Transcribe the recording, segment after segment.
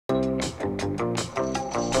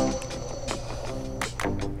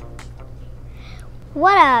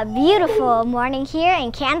What a beautiful morning here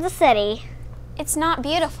in Kansas City. It's not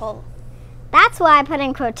beautiful. That's why I put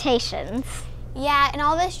in quotations. Yeah, and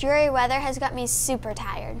all this dreary weather has got me super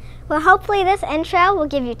tired. Well, hopefully this intro will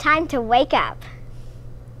give you time to wake up.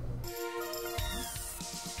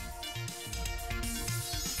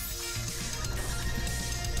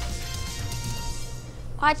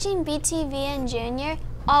 Watching BTVN Jr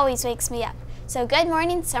always wakes me up. So good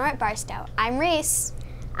morning, Summer at Barstow. I'm Reese.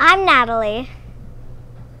 I'm Natalie.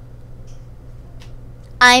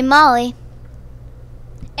 I'm Molly.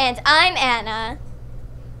 And I'm Anna.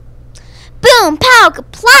 Boom, pow,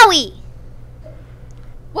 kaplowy!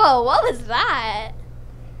 Whoa, what was that?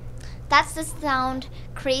 That's the sound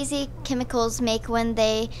crazy chemicals make when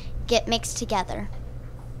they get mixed together.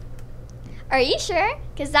 Are you sure?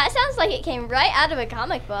 Because that sounds like it came right out of a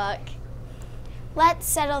comic book. Let's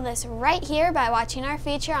settle this right here by watching our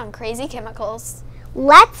feature on crazy chemicals.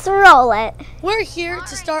 Let's roll it. We're here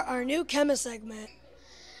to start our new chemist segment.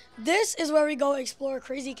 This is where we go explore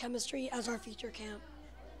crazy chemistry as our feature camp.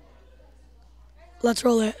 Let's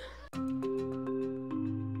roll it.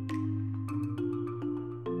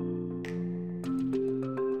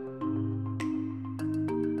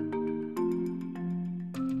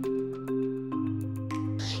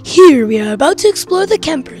 Here we are about to explore the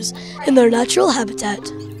campers in their natural habitat.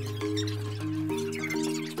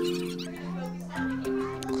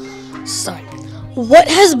 So, what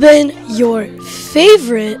has been your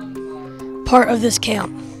favorite part of this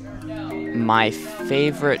camp? My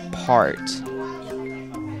favorite part?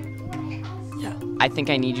 Yeah. I think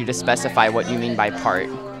I need you to specify what you mean by part.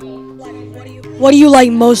 What do you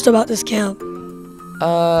like most about this camp?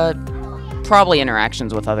 Probably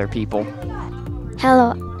interactions with other people.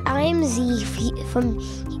 Hello, I'm Z from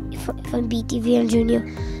BTVN Jr.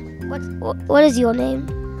 What is your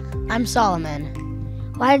name? I'm Solomon.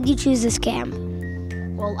 Why did you choose this camp?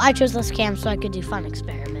 Well, I chose this camp so I could do fun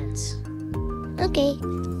experiments. Okay.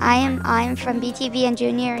 I'm from BTVN Jr.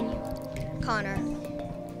 and you? Connor.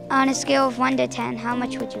 On a scale of 1 to 10, how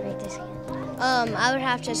much would you rate this camp? I would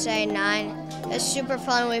have to say 9. It's super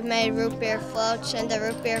fun. We've made root beer floats, and the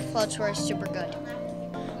root beer floats were super good.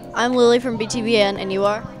 I'm Lily from BTVN, and you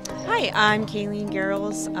are? Hi, I'm Kayleen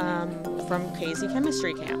Garrels from Crazy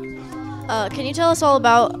Chemistry Camp. Can you tell us all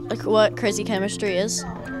about what crazy chemistry is?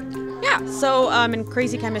 Yeah, so in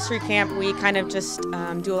Crazy Chemistry Camp, we kind of just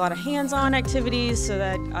do a lot of hands-on activities so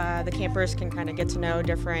that the campers can kind of get to know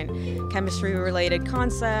different chemistry-related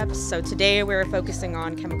concepts. So today we're focusing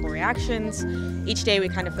on chemical reactions. Each day we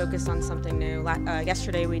kind of focus on something new.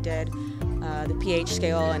 Yesterday we did the pH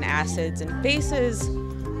scale and acids and bases.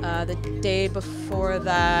 The day before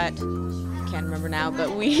that, I can't remember now,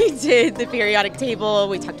 but we did the periodic table.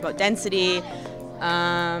 We talked about density.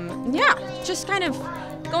 Yeah, just kind of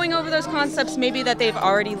going over those concepts maybe that they've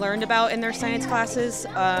already learned about in their science classes,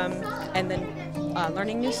 and then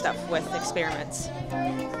learning new stuff with experiments.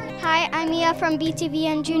 Hi, I'm Mia from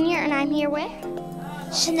BTVN Jr. and I'm here with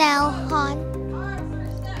Chanel Han.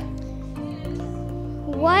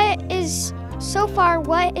 What is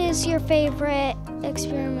your favorite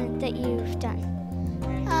experiment that you've done?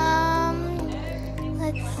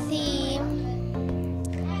 Let's see.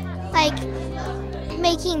 Like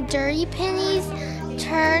making dirty pennies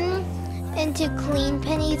turn into clean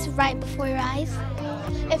pennies right before your eyes.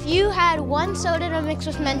 If you had one soda to mix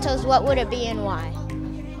with Mentos, what would it be and why?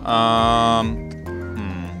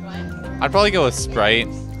 I'd probably go with Sprite.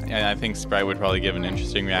 I think Sprite would probably give an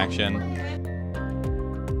interesting reaction.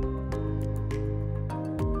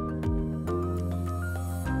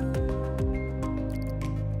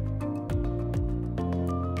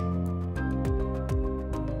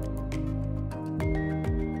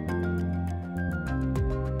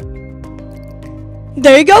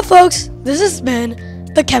 There you go, folks. This has been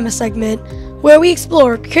the Chemist segment, where we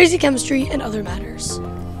explore crazy chemistry and other matters.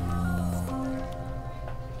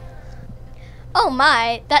 Oh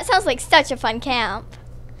my, that sounds like such a fun camp.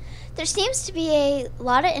 There seems to be a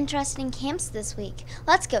lot of interesting camps this week.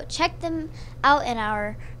 Let's go check them out in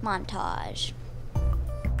our montage.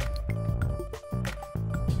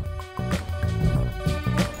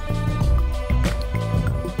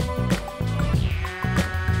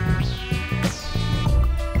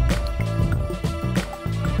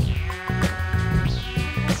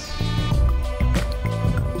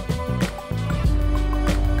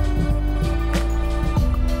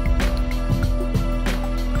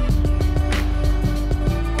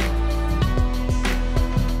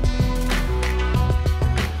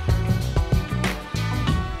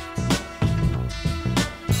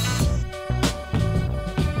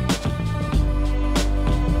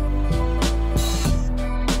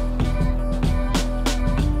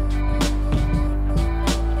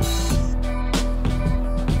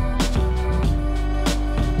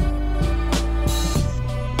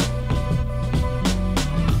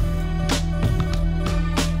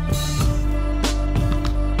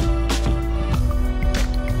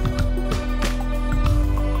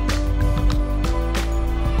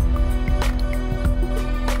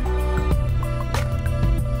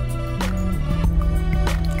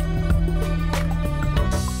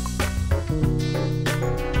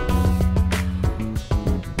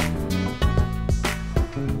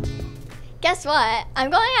 guess what?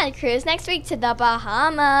 I'm going on a cruise next week to the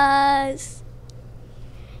Bahamas.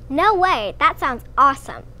 No way, that sounds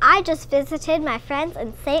awesome. I just visited my friends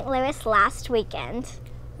in St. Louis last weekend.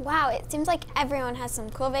 Wow, it seems like everyone has some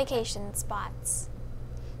cool vacation spots.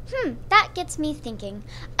 That gets me thinking.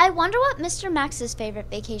 I wonder what Mr. Max's favorite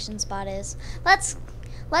vacation spot is.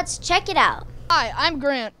 Let's check it out. Hi, I'm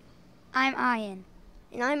Grant. I'm Ian.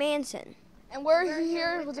 And I'm Anson. And we're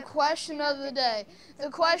here with the question of the day. The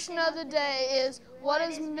question of the day is, what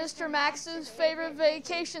is Mr. Max's favorite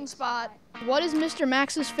vacation spot? What is Mr.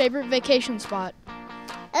 Max's favorite vacation spot?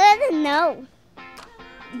 I don't know.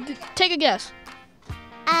 Take a guess.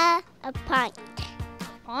 A pond.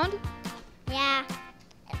 Pond? Yeah.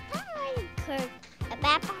 A pond. A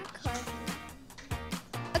bad pond.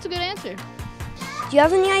 That's a good answer. Do you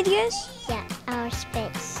have any ideas? Yeah, outer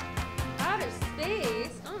space. Outer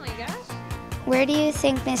space? Oh my gosh. Where do you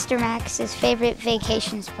think Mr. Max's favorite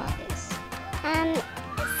vacation spot is?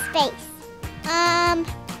 Space.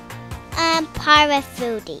 Pirate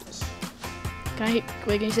foodie. Wait,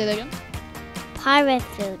 can you say that again? Pirate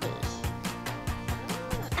foodie.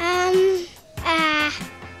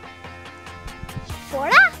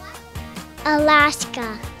 Florida?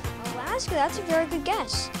 Alaska. Alaska, that's a very good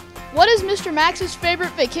guess. What is Mr. Max's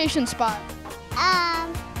favorite vacation spot?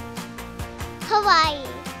 Hawaii.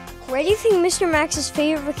 Where do you think Mr. Max's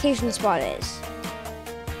favorite vacation spot is?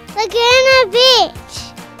 Laguna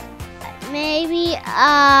Beach. Maybe,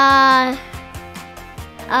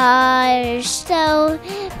 so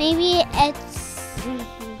maybe it's,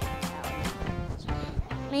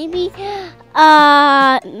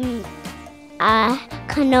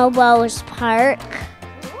 Canobo's Park.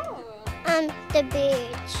 The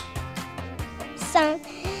beach.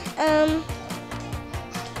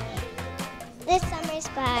 This summer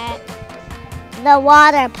spot. The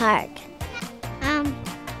water park.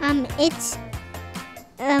 It's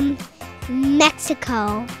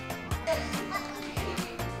Mexico.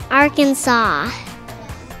 Arkansas.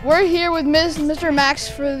 We're here with Mr. Max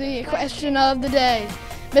for the question of the day.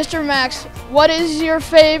 Mr. Max, what is your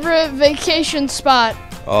favorite vacation spot?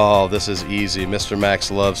 Oh, this is easy. Mr. Max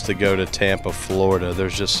loves to go to Tampa, Florida.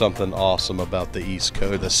 There's just something awesome about the East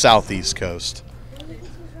Coast, the Southeast Coast.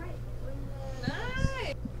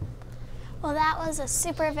 Well, that was a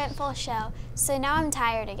super eventful show, so now I'm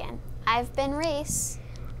tired again. I've been Reese.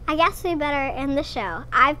 I guess we better end the show.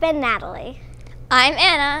 I've been Natalie. I'm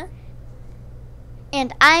Anna.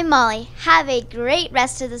 And I'm Molly. Have a great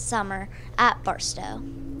rest of the summer at Barstow.